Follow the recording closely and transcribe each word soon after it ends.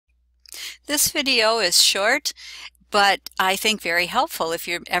This video is short, but I think very helpful if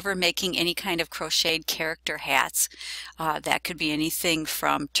you're ever making any kind of crocheted character hats. That could be anything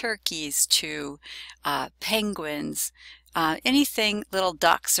from turkeys to penguins, anything, little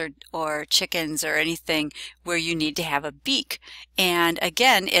ducks or chickens or anything where you need to have a beak. And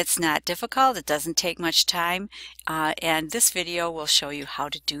again, it's not difficult, it doesn't take much time, and this video will show you how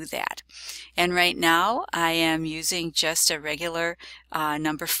to do that. And right now I am using just a regular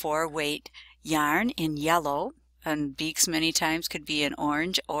number 4 weight yarn in yellow, and beaks many times could be in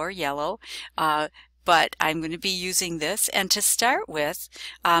orange or yellow, but I'm going to be using this. And to start with,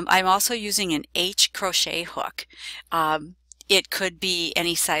 I'm also using an H crochet hook. It could be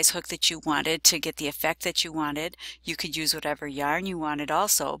any size hook that you wanted to get the effect that you wanted. You could use whatever yarn you wanted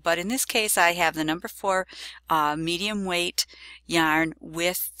also, but in this case I have the number 4 medium weight yarn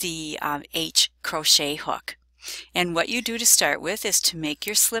with the H crochet hook. And what you do to start with is to make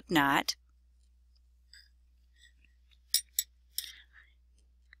your slip knot.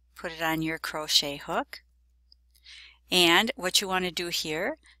 Put it on your crochet hook. And what you want to do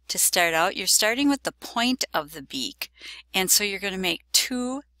here to start out, you're starting with the point of the beak, and so you're going to make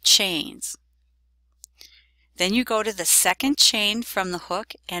 2 chains. Then you go to the second chain from the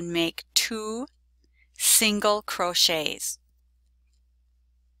hook and make 2 single crochets.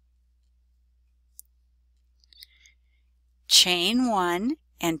 Chain 1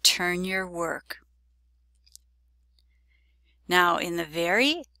 and turn your work. Now in the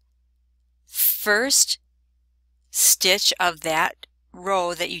very first stitch of that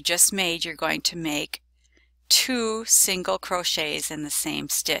row that you just made, you're going to make 2 single crochets in the same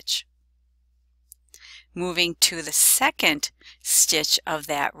stitch. Moving to the second stitch of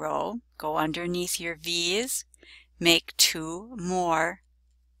that row, go underneath your V's, make 2 more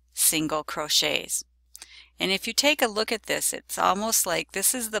single crochets. And if you take a look at this, it's almost like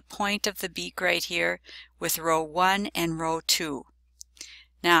this is the point of the beak right here with row 1 and row 2.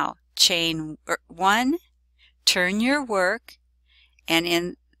 Now chain 1, turn your work, and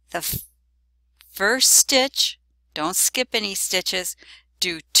in the first stitch, don't skip any stitches,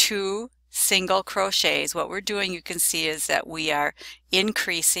 do 2 single crochets. What we're doing, you can see, is that we are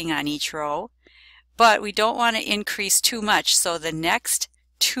increasing on each row, but we don't want to increase too much, so the next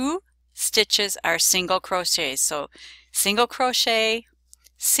 2 stitches are single crochets. So single crochet,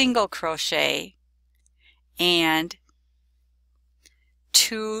 and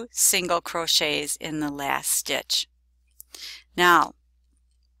 2 single crochets in the last stitch. Now,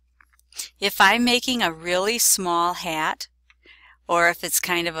 if I'm making a really small hat, or if it's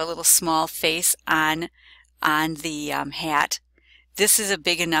kind of a little small face on the hat, this is a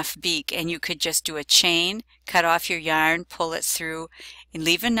big enough beak, and you could just do a chain, cut off your yarn, pull it through, and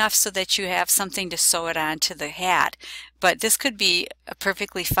leave enough so that you have something to sew it onto the hat. But this could be a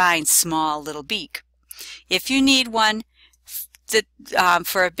perfectly fine small little beak. If you need one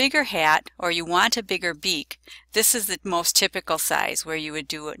for a bigger hat, or you want a bigger beak, this is the most typical size, where you would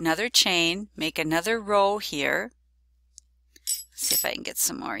do another chain, make another row here. Let's see if I can get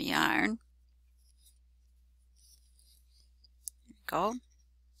some more yarn. There we go.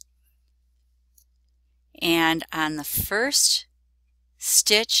 And on the first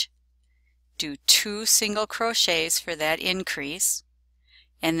stitch, do 2 single crochets for that increase,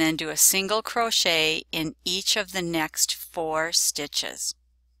 and then do a single crochet in each of the next 4 stitches.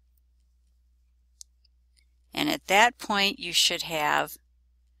 And at that point you should have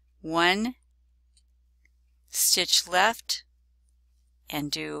 1 stitch left and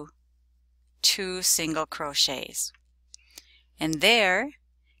do 2 single crochets. And there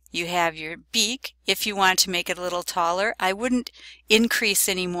you have your beak. If you want to make it a little taller, I wouldn't increase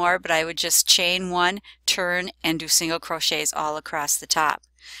anymore, but I would just chain 1, turn, and do single crochets all across the top.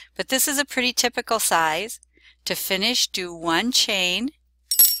 But this is a pretty typical size. To finish, do 1 chain,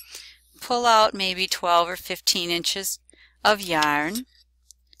 pull out maybe 12 or 15 inches of yarn,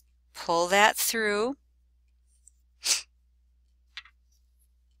 pull that through,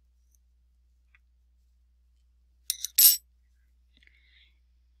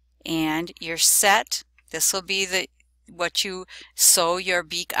 and you're set. This will be what you sew your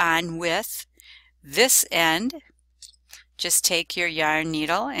beak on with. This end, just take your yarn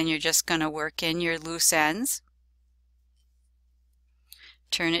needle and you're just going to work in your loose ends.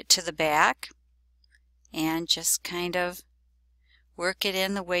 Turn it to the back and just kind of work it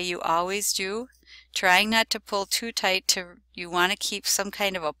in the way you always do, trying not to pull too tight. You want to keep some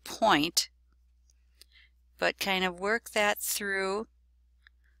kind of a point, but kind of work that through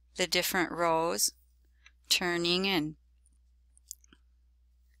the different rows, turning, and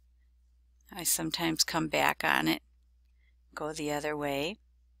I sometimes come back on it, go the other way.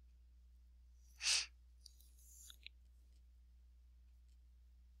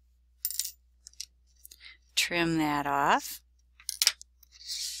 Trim that off.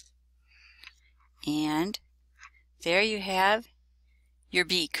 And there you have your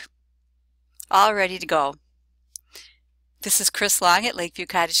beak, all ready to go. This is Chris Long at Lakeview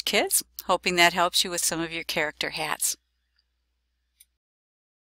Cottage Kids, hoping that helps you with some of your character hats.